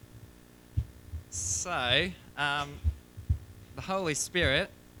So, the Holy Spirit,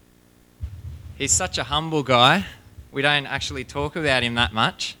 he's such a humble guy. We don't actually talk about him that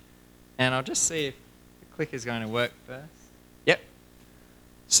much. And I'll just see if the clicker's going to work first. Yep.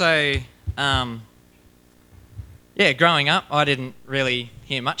 So, growing up, I didn't really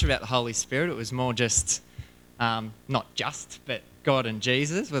hear much about the Holy Spirit. It was more just, not just, but God and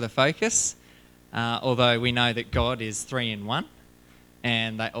Jesus were the focus. Although we know that God is three in one,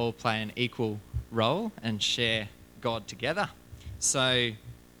 and they all play an equal role and share God together. So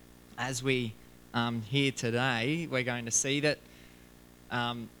as we hear today, we're going to see that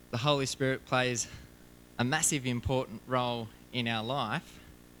the Holy Spirit plays a massive important role in our life,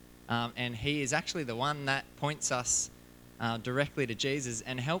 and he is actually the one that points us directly to Jesus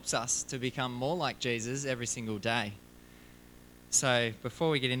and helps us to become more like Jesus every single day. So before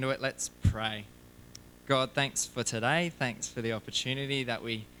we get into it, let's pray. God, thanks for today. Thanks for the opportunity that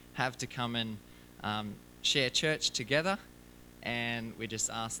we have to come and share church together. And we just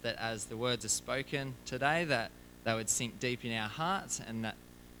ask that as the words are spoken today, that they would sink deep in our hearts and that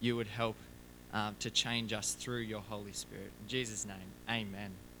you would help to change us through your Holy Spirit. In Jesus' name,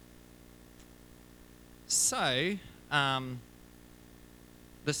 amen. So,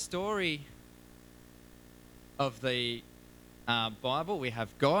 the story of the Bible, we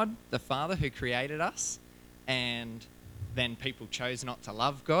have God, the Father, who created us, and then people chose not to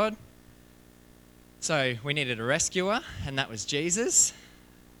love God. So we needed a rescuer, and that was Jesus,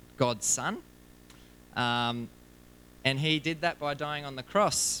 God's Son. And he did that by dying on the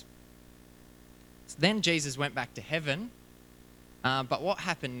cross. Then Jesus went back to heaven. But what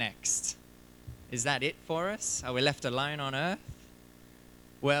happened next? Is that it for us? Are we left alone on earth?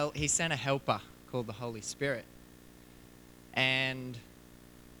 Well, he sent a helper called the Holy Spirit. And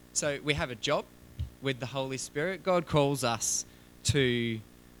so we have a job with the Holy Spirit. God calls us to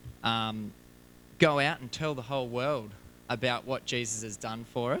go out and tell the whole world about what Jesus has done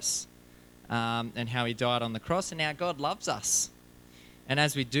for us and how he died on the cross. And now God loves us. And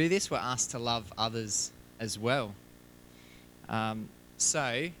as we do this, we're asked to love others as well.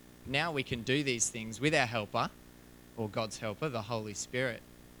 So now we can do these things with our helper, or God's helper, the Holy Spirit.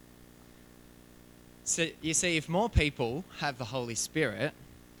 So you see, if more people have the Holy Spirit,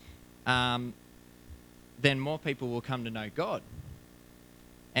 then more people will come to know God.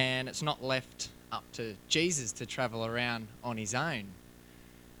 And it's not left up to Jesus to travel around on his own.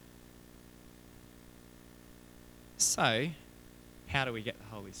 So, how do we get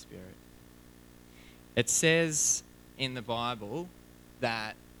the Holy Spirit? It says in the Bible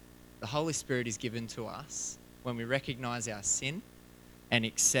that the Holy Spirit is given to us when we recognize our sin and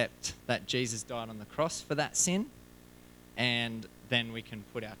accept that Jesus died on the cross for that sin, and then we can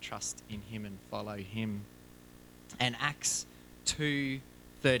put our trust in him and follow him. And Acts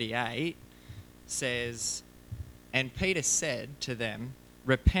 2:38 says, "And Peter said to them,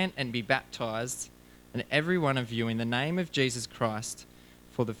 'Repent and be baptized, and every one of you in the name of Jesus Christ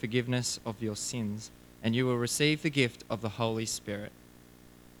for the forgiveness of your sins, and you will receive the gift of the Holy Spirit.'"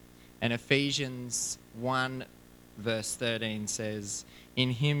 And Ephesians 1 verse 13 says,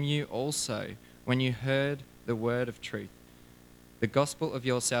 "In him you also, when you heard the word of truth, the gospel of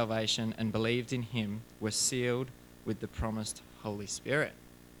your salvation, and believed in him, were sealed with the promised Holy Spirit."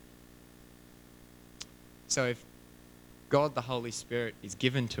 So if God the Holy Spirit is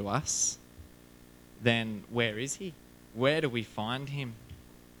given to us, then where is he? Where do we find him?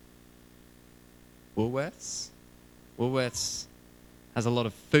 Woolworths? Woolworths has a lot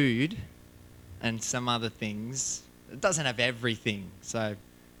of food and some other things. It doesn't have everything, so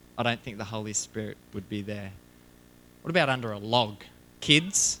I don't think the Holy Spirit would be there. What about under a log?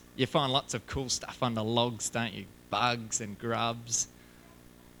 Kids, you find lots of cool stuff under logs, don't you? Bugs and grubs.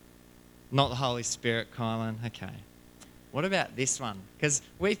 Not the Holy Spirit, Kylan. Okay. What about this one? Because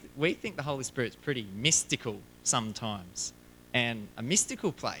we think the Holy Spirit's pretty mystical sometimes. And a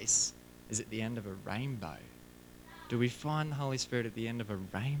mystical place is at the end of a rainbow. Do we find the Holy Spirit at the end of a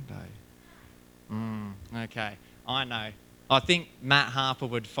rainbow? Okay, I know. I think Matt Harper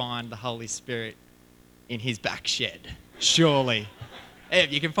would find the Holy Spirit in his back shed, surely.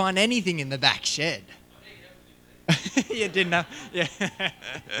 If you can find anything in the back shed. You didn't know? Yeah.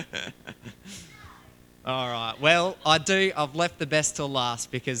 All right. Well, I've left the best till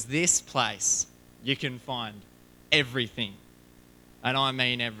last, because this place you can find everything. And I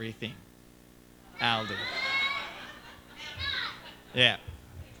mean everything. Aldi. Yeah.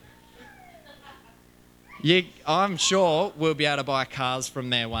 I'm sure we'll be able to buy cars from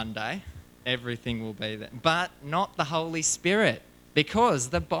there one day. Everything will be there. But not the Holy Spirit. Because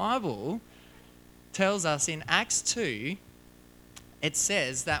the Bible tells us in Acts 2, it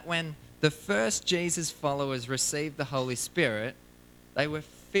says that when the first Jesus followers received the Holy Spirit, they were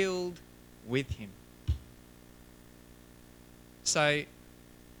filled with him. So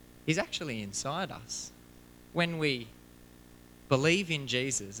he's actually inside us. When we believe in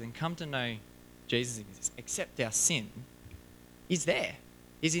Jesus and come to know Jesus, accept our sin, he's there.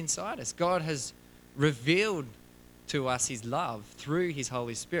 He's inside us. God has revealed to us his love through his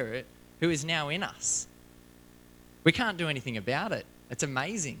Holy Spirit, who is now in us. We can't do anything about it. It's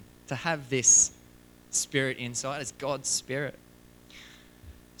amazing to have this Spirit inside us, God's Spirit.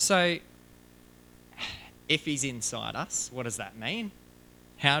 So, if he's inside us, what does that mean?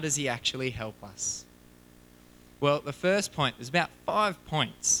 How does he actually help us? Well, the first point, there's about 5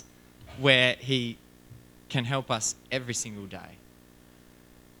 points where he can help us every single day.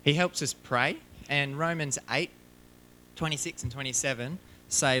 He helps us pray, and Romans 8:26 and 27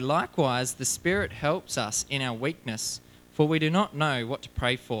 say, "Likewise, the Spirit helps us in our weakness, for we do not know what to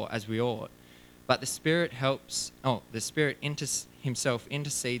pray for as we ought. But the Spirit himself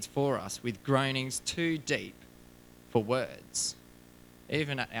intercedes for us with groanings too deep for words."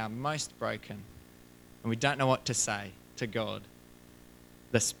 Even at our most broken, and we don't know what to say to God,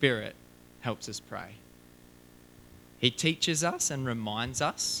 the Spirit helps us pray. He teaches us and reminds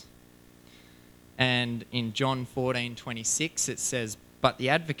us. And in John 14:26 it says, "But the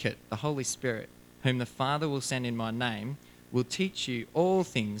Advocate, the Holy Spirit, whom the Father will send in my name, will teach you all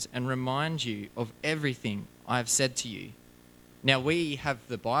things and remind you of everything I have said to you." Now we have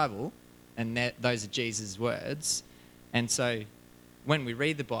the Bible, and those are Jesus' words. And so when we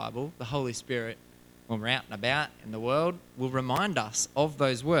read the Bible, the Holy Spirit, when we're out and about in the world, will remind us of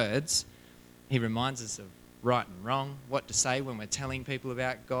those words. He reminds us of right and wrong, what to say when we're telling people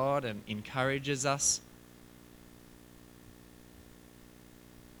about God, and encourages us.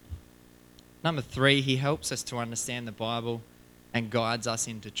 Number 3, he helps us to understand the Bible and guides us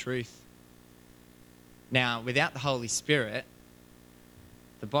into truth. Now, without the Holy Spirit,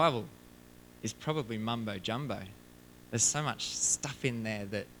 the Bible is probably mumbo jumbo. There's so much stuff in there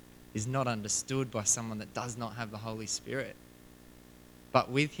that is not understood by someone that does not have the Holy Spirit. But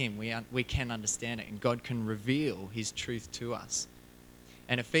with him, we can understand it, and God can reveal his truth to us.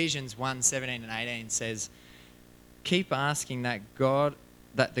 And Ephesians 1:17 and 18 says, "Keep asking that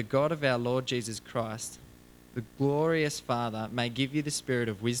the God of our Lord Jesus Christ, the glorious Father, may give you the spirit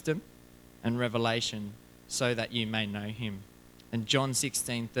of wisdom and revelation so that you may know him." And John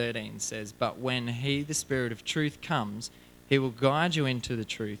 16:13 says, "But when he, the Spirit of truth, comes, he will guide you into the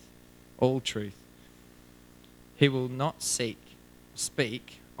truth, all truth. He will not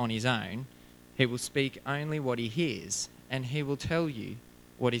speak on his own. He will speak only what he hears, and he will tell you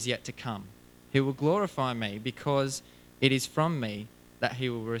what is yet to come. He will glorify me, because it is from me that he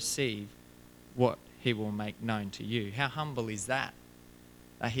will receive what he will make known to you." How humble is that?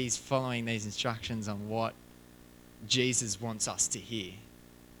 That he's following these instructions on what Jesus wants us to hear.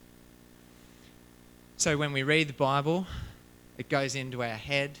 So when we read the Bible, it goes into our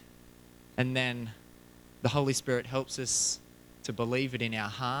head, and then the Holy Spirit helps us to believe it in our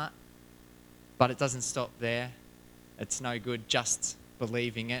heart. But it doesn't stop there. It's no good just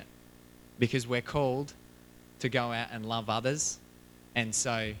believing it, because we're called to go out and love others, and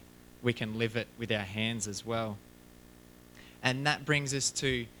so we can live it with our hands as well. And that brings us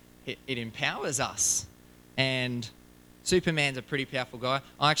to, it empowers us. And Superman's a pretty powerful guy.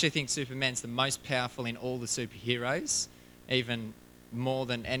 I actually think Superman's the most powerful in all the superheroes, even more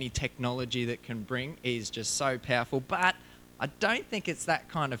than any technology that can bring. He's just so powerful, but I don't think it's that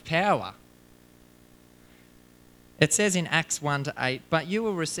kind of power. It says in Acts 1-8, "But you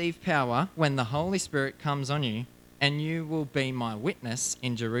will receive power when the Holy Spirit comes on you, and you will be my witness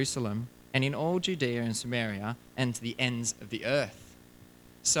in Jerusalem and in all Judea and Samaria and to the ends of the earth."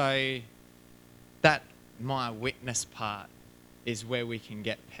 So that my witness part is where we can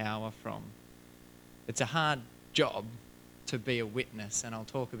get power from. It's a hard job to be a witness, and I'll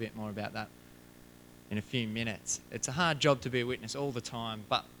talk a bit more about that in a few minutes. It's a hard job to be a witness all the time,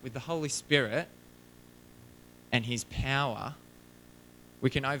 but with the Holy Spirit and his power, we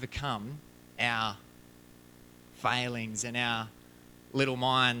can overcome our failings and our little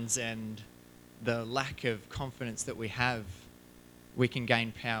minds and the lack of confidence that we have. We can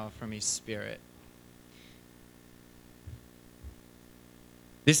gain power from his Spirit.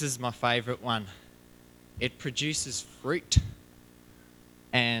 This is my favourite one. It produces fruit.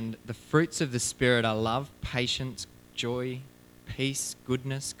 And the fruits of the Spirit are love, patience, joy, peace,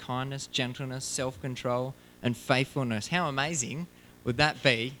 goodness, kindness, gentleness, self-control, and faithfulness. How amazing would that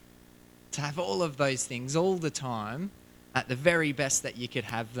be to have all of those things all the time at the very best that you could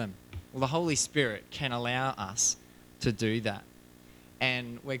have them? Well, the Holy Spirit can allow us to do that.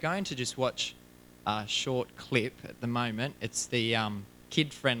 And we're going to just watch a short clip at the moment. It's the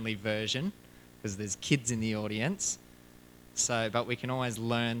kid-friendly version because there's kids in the audience. But we can always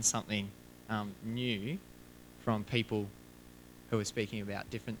learn something new from people who are speaking about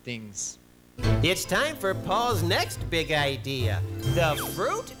different things. It's time for Paul's next big idea, the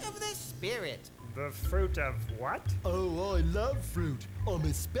fruit of the Spirit. The fruit of what? Oh, I love fruit. I'm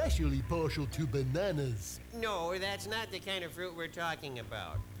especially partial to bananas. No, that's not the kind of fruit we're talking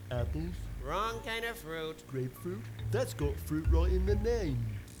about. Apples, Wrong kind of fruit. grapefruit. That's got fruit right in the name.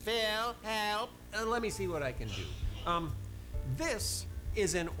 Phil, help. Let me see what I can do. This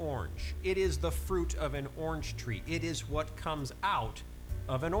is an orange. It is the fruit of an orange tree. It is what comes out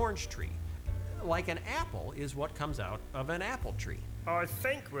of an orange tree. Like an apple is what comes out of an apple tree. I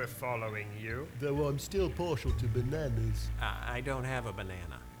think we're following you. Though I'm still partial to bananas. I don't have a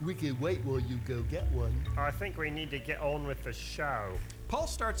banana. We can wait while you go get one. I think we need to get on with the show. Paul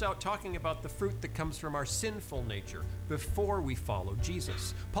starts out talking about the fruit that comes from our sinful nature before we follow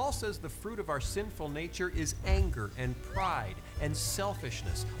Jesus. Paul says the fruit of our sinful nature is anger and pride and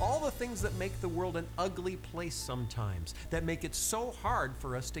selfishness, all the things that make the world an ugly place sometimes, that make it so hard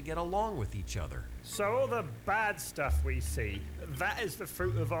for us to get along with each other. So all the bad stuff we see, that is the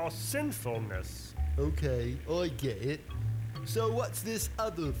fruit of our sinfulness. Okay, I get it. So what's this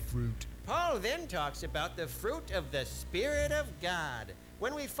other fruit? Paul then talks about the fruit of the Spirit of God.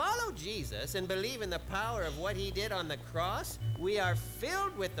 When we follow Jesus and believe in the power of what he did on the cross, we are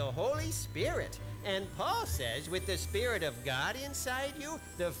filled with the Holy Spirit. And Paul says, with the Spirit of God inside you,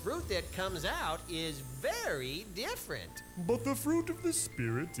 the fruit that comes out is very different. But the fruit of the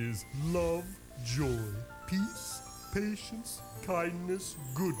Spirit is love, joy, peace, patience, kindness,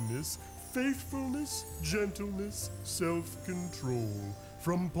 goodness, faithfulness, gentleness, self-control.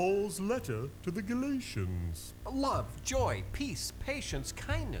 From Paul's letter to the Galatians. Love, joy, peace, patience,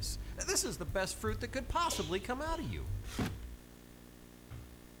 kindness. This is the best fruit that could possibly come out of you.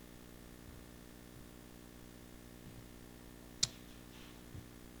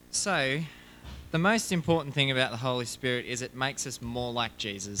 So, the most important thing about the Holy Spirit is it makes us more like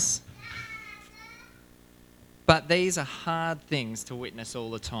Jesus. But these are hard things to witness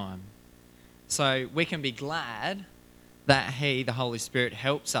all the time. So we can be glad that He, the Holy Spirit,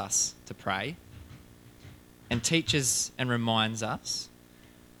 helps us to pray and teaches and reminds us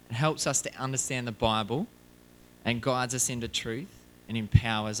and helps us to understand the Bible and guides us into truth and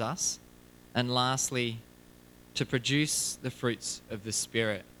empowers us. And lastly, to produce the fruits of the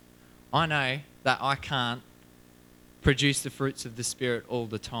Spirit. I know that I can't produce the fruits of the Spirit all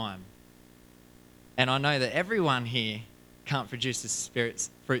the time. And I know that everyone here can't produce the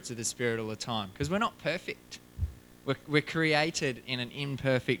fruits of the Spirit all the time because we're not perfect. We're created in an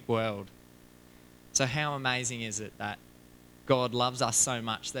imperfect world. So how amazing is it that God loves us so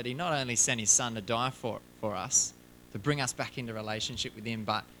much that He not only sent His Son to die for us, to bring us back into relationship with Him,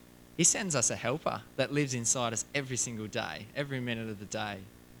 but He sends us a helper that lives inside us every single day, every minute of the day.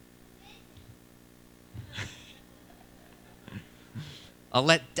 I'll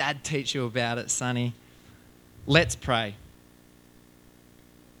let Dad teach you about it, Sonny. Let's pray.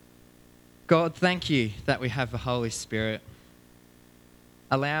 God, thank you that we have the Holy Spirit.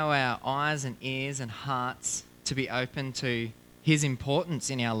 Allow our eyes and ears and hearts to be open to His importance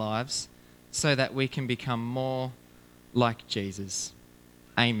in our lives so that we can become more like Jesus.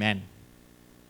 Amen.